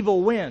 then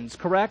evil wins,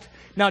 correct?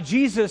 Now,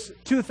 Jesus,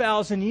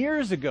 2,000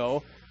 years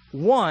ago,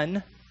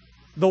 won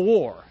the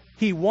war.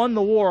 He won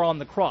the war on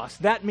the cross.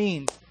 That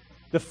means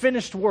the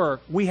finished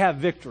work, we have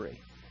victory.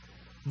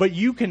 But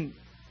you can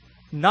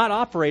not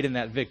operate in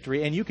that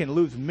victory, and you can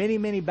lose many,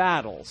 many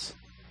battles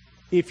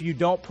if you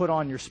don't put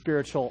on your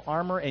spiritual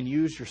armor and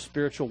use your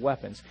spiritual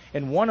weapons.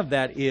 And one of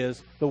that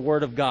is the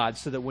Word of God,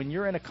 so that when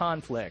you're in a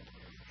conflict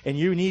and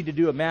you need to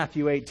do a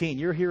Matthew 18,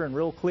 you're hearing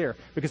real clear.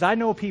 Because I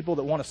know people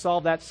that want to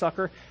solve that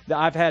sucker. That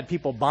I've had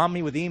people bomb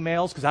me with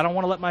emails because I don't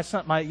want to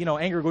let my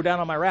anger go down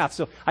on my wrath.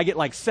 So I get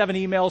like 7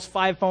 emails,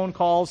 5 phone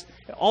calls,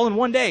 all in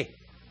one day.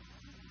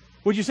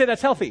 Would you say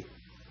that's healthy?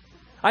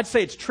 I'd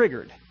say it's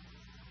triggered,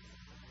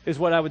 is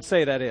what I would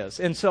say that is.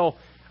 And so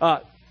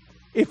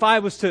if I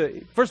was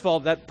to, first of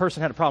all, that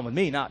person had a problem with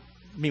me, not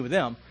me with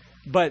them.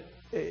 But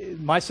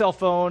my cell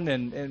phone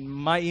and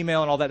my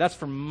email and all that, that's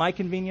for my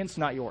convenience,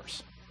 not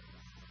yours.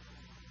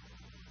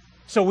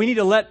 So we need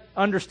to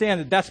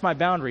understand that that's my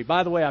boundary.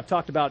 By the way, I've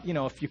talked about,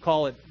 if you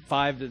call it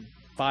 5 to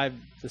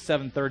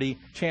 7:30,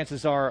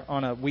 chances are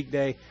on a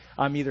weekday,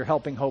 I'm either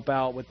helping Hope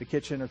out with the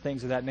kitchen or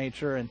things of that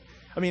nature. And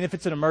I mean, if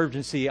it's an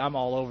emergency, I'm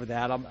all over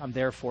that. I'm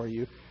there for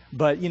you.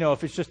 But,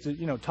 if it's just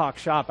to, talk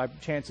shop,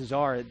 chances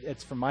are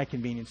it's for my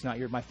convenience, not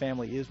yours. My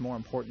family is more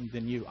important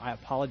than you. I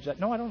apologize.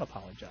 No, I don't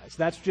apologize.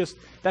 That's just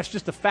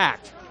a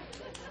fact.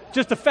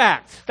 Just a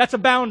fact. That's a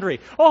boundary.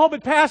 Oh,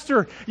 but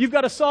Pastor, you've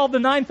got to solve the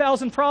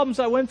 9,000 problems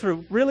I went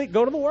through. Really?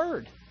 Go to the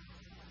Word.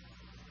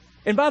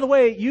 And by the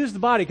way, use the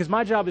body, because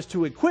my job is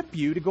to equip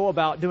you to go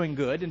about doing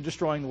good and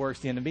destroying the works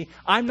of the enemy.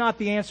 I'm not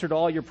the answer to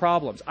all your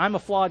problems. I'm a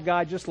flawed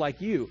guy just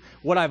like you.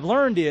 What I've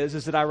learned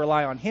is that I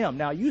rely on Him.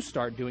 Now you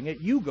start doing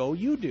it. You go,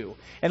 you do.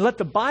 And let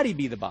the body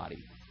be the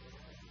body.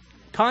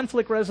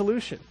 Conflict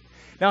resolution.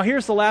 Now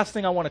here's the last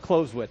thing I want to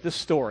close with, this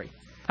story.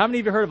 How many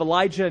of you heard of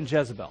Elijah and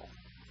Jezebel?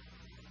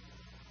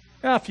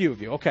 A few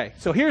of you. Okay.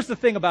 So here's the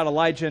thing about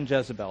Elijah and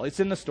Jezebel.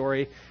 It's in the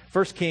story,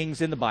 1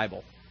 Kings in the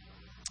Bible.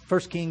 1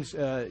 Kings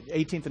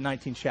 18th and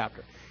 19th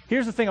chapter.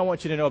 Here's the thing I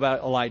want you to know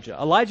about Elijah.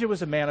 Elijah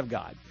was a man of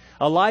God.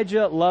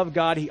 Elijah loved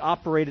God. He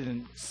operated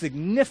in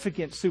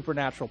significant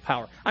supernatural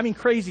power. I mean,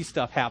 crazy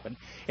stuff happened.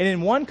 And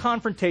in one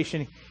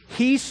confrontation,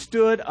 he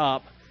stood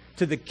up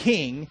to the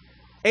king,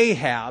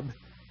 Ahab,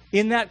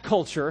 in that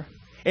culture,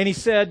 and he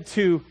said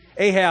to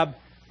Ahab,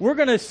 we're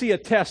going to see a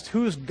test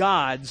whose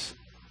gods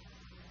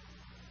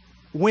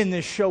win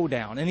this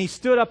showdown. And he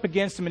stood up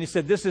against him and he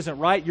said, this isn't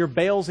right. Your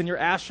Baals and your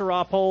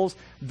Asherah poles,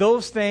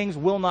 those things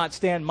will not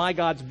stand. My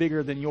God's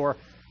bigger than your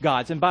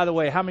gods. And by the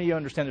way, how many of you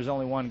understand there's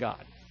only one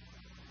God?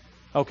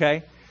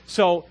 Okay?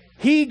 So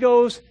he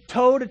goes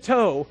toe to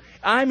toe.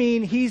 I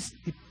mean,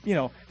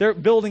 they're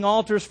building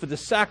altars for the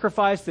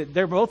sacrifice that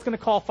they're both going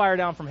to call fire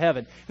down from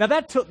heaven. Now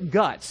that took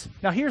guts.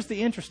 Now here's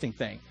the interesting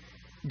thing.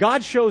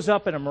 God shows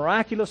up in a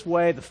miraculous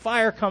way. The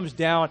fire comes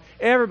down.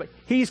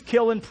 He's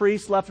killing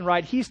priests left and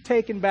right. He's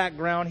taking back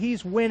ground.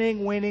 He's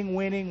winning.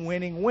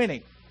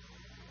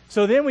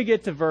 So then we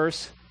get to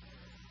verse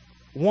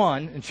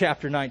 1 in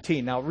chapter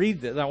 19. Now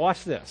read this. Now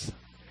watch this.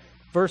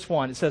 Verse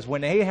 1, it says,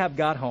 when Ahab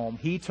got home,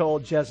 he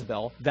told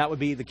Jezebel, that would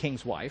be the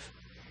king's wife,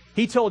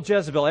 he told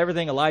Jezebel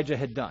everything Elijah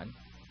had done,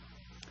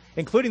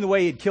 including the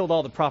way he had killed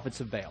all the prophets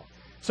of Baal.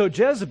 So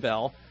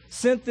Jezebel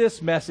sent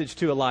this message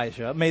to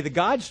Elijah, may the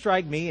gods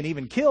strike me and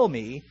even kill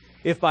me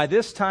if by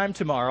this time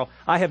tomorrow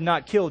I have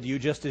not killed you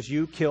just as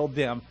you killed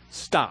them.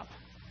 Stop.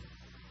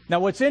 Now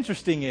what's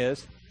interesting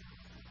is,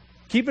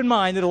 keep in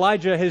mind that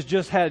Elijah has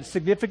just had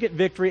significant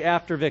victory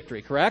after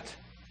victory, correct?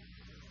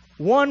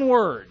 One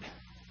word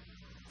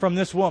from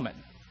this woman,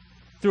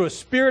 through a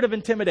spirit of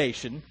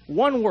intimidation,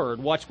 one word,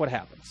 watch what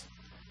happens.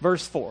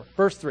 Verse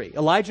 3,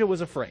 Elijah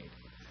was afraid.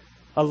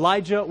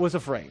 Elijah was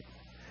afraid.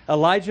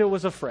 Elijah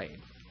was afraid.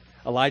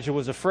 Elijah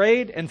was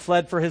afraid and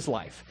fled for his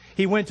life.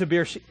 He went to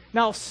Beersheba.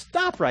 Now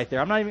stop right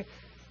there.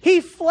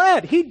 He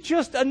fled. He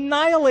just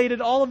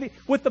annihilated all of it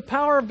with the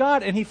power of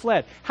God, and he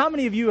fled. How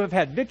many of you have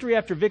had victory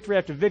after victory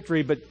after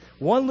victory, but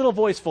one little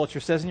voice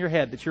vulture says in your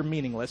head that you're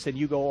meaningless, and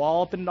you go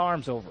all up in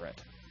arms over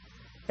it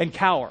and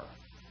cower?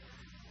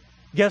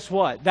 Guess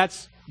what?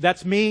 That's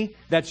me.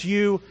 That's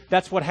you.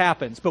 That's what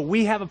happens. But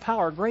we have a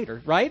power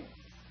greater, right?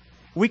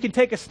 We can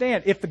take a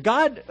stand. If the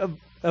God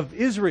of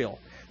Israel,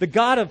 the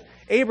God of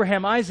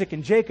Abraham, Isaac,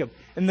 and Jacob,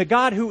 and the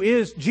God who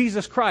is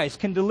Jesus Christ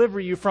can deliver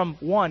you from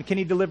one, can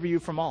He deliver you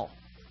from all?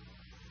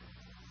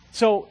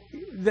 So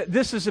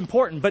this is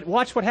important, but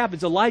watch what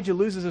happens. Elijah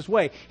loses his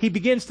way. He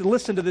begins to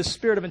listen to this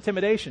spirit of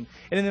intimidation.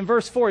 And in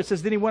verse 4 it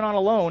says, then he went on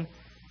alone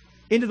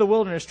into the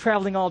wilderness,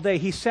 traveling all day.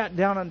 He sat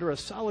down under a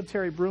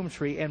solitary broom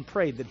tree and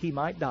prayed that he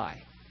might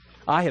die.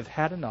 I have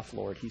had enough,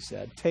 Lord, he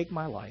said. Take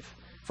my life,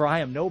 for I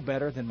am no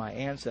better than my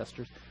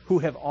ancestors who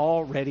have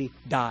already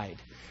died.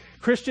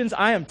 Christians,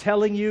 I am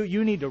telling you,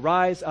 you need to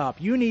rise up.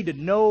 You need to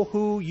know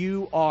who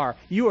you are.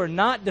 You are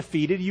not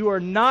defeated. You are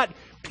not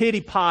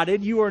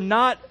pity-potted. You are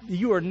not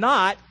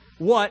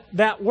what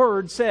that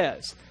word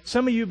says.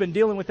 Some of you have been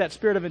dealing with that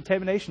spirit of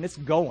intimidation. It's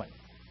going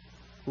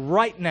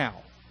right now.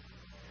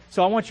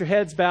 So I want your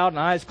heads bowed and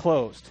eyes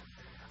closed.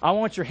 I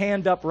want your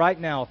hand up right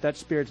now. If that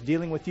spirit's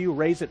dealing with you,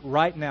 raise it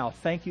right now.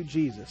 Thank you,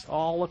 Jesus,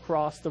 all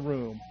across the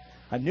room.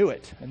 I knew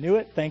it.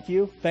 Thank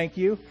you. Thank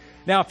you.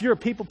 Now, if you're a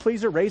people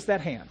pleaser, raise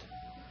that hand.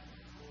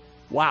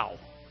 Wow.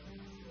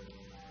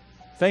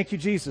 Thank you,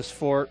 Jesus,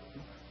 for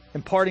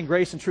imparting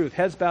grace and truth.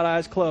 Heads bowed,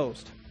 eyes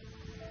closed.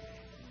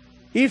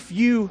 If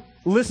you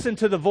listen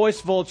to the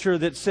voice vulture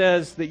that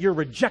says that you're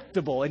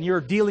rejectable and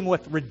you're dealing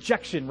with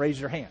rejection, raise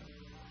your hand.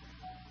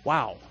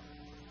 Wow.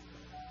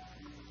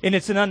 And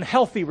it's an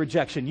unhealthy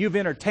rejection. You've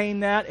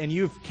entertained that, and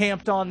you've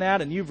camped on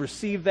that, and you've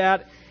received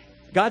that.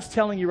 God's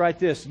telling you right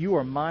this: you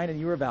are mine and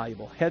you are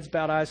valuable. Heads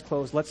bowed, eyes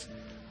closed. Let's,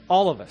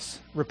 all of us,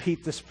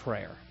 repeat this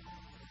prayer.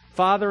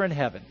 Father in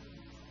heaven,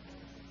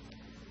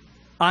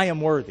 I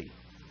am worthy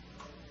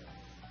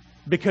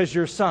because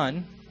your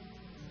Son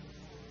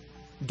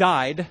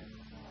died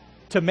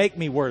to make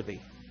me worthy.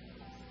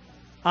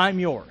 I'm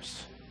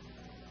yours.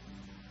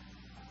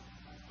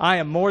 I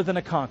am more than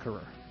a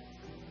conqueror.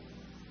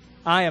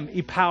 I am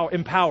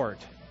empowered,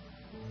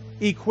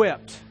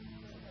 equipped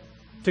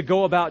to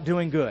go about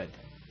doing good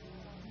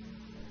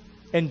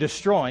and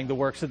destroying the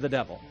works of the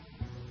devil.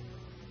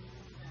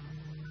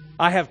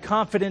 I have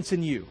confidence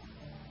in you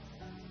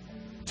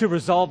to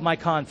resolve my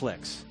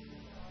conflicts.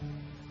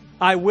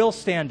 I will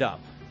stand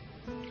up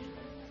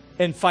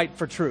and fight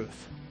for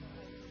truth.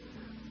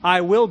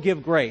 I will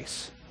give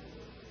grace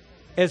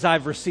as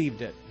I've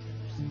received it.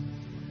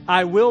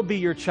 I will be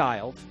your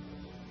child,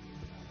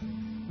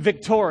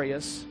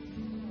 victorious,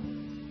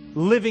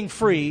 living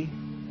free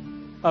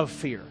of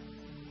fear.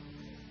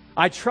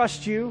 I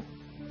trust you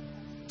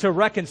to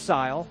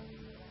reconcile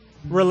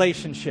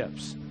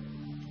relationships.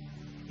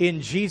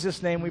 In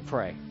Jesus' name we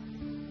pray.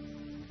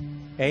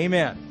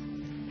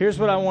 Amen. Here's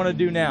what I want to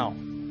do now.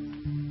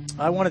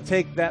 I want to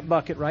take that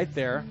bucket right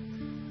there.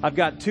 I've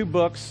got 2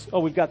 books. Oh,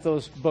 we've got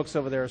those books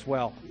over there as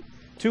well.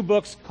 2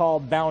 books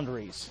called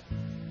Boundaries.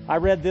 I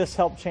read this,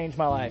 helped change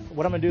my life.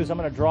 What I'm going to do is I'm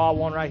going to draw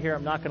one right here.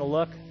 I'm not going to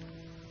look.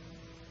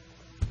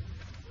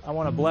 I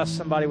want to bless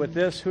somebody with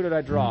this. Who did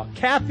I draw?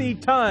 Kathy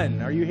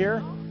Tunn. Are you here?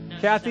 No,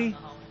 Kathy?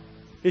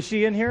 Is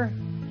she in here?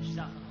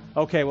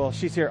 Okay, well,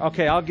 she's here.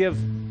 Okay, I'll give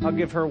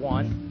her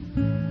one.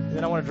 And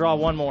then I want to draw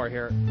one more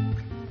here.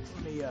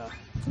 Let me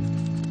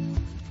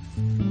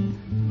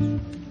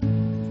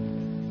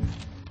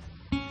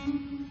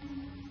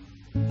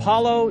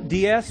Paulo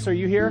Diaz, are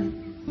you here?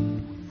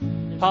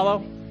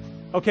 Paulo?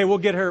 Okay, we'll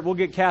get her. We'll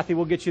get Kathy.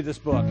 We'll get you this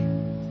book.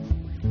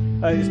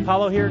 Is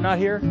Paulo here? Not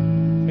here? Let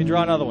me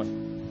draw another one.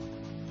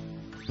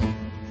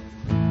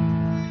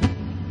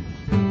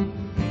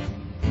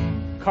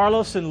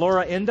 Carlos and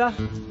Laura Inda,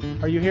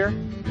 are you here?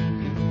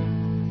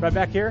 Right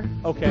back here?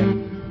 Okay. I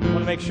want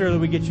to make sure that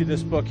we get you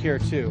this book here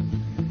too.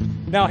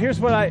 Now, here's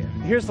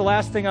the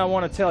last thing I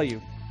want to tell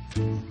you.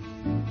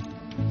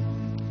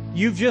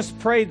 You've just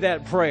prayed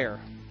that prayer.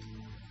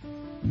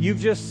 You've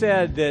just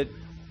said that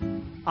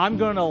I'm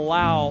going to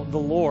allow the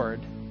Lord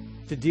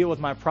to deal with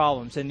my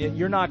problems, and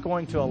you're not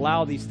going to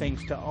allow these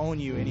things to own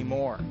you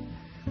anymore.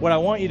 What I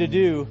want you to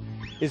do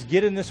is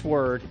get in this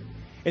Word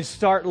and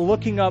start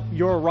looking up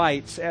your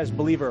rights as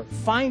believer.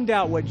 Find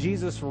out what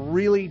Jesus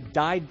really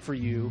died for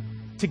you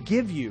to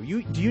give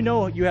you. Do you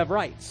know you have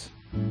rights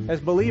as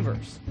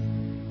believers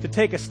to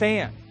take a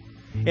stand?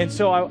 And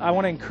so I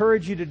want to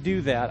encourage you to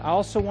do that. I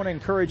also want to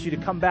encourage you to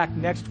come back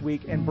next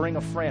week and bring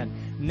a friend.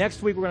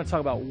 Next week we're going to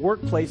talk about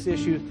workplace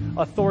issues,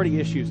 authority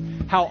issues,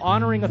 how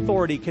honoring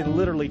authority can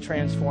literally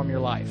transform your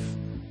life.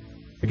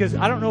 Because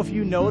I don't know if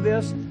you know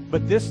this,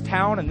 but this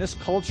town and this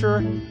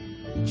culture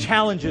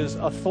challenges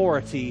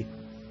authority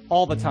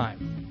all the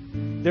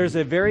time. There's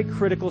a very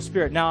critical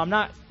spirit. Now,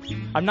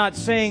 I'm not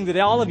saying that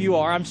all of you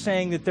are. I'm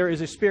saying that there is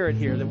a spirit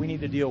here that we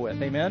need to deal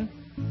with. Amen?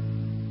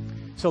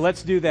 So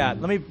let's do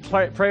that. Let me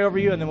pray over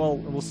you, and then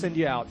we'll send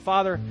you out.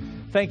 Father,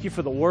 thank you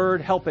for the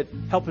Word. Help it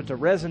to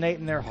resonate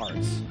in their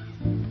hearts.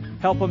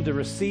 Help them to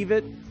receive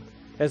it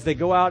as they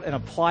go out and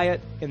apply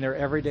it in their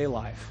everyday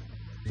life.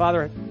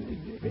 Father,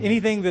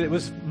 anything that it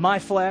was my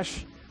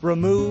flesh,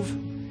 remove,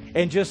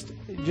 and just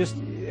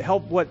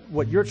help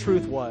what your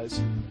truth was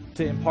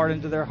to impart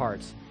into their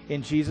hearts.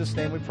 In Jesus'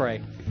 name we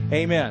pray.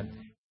 Amen.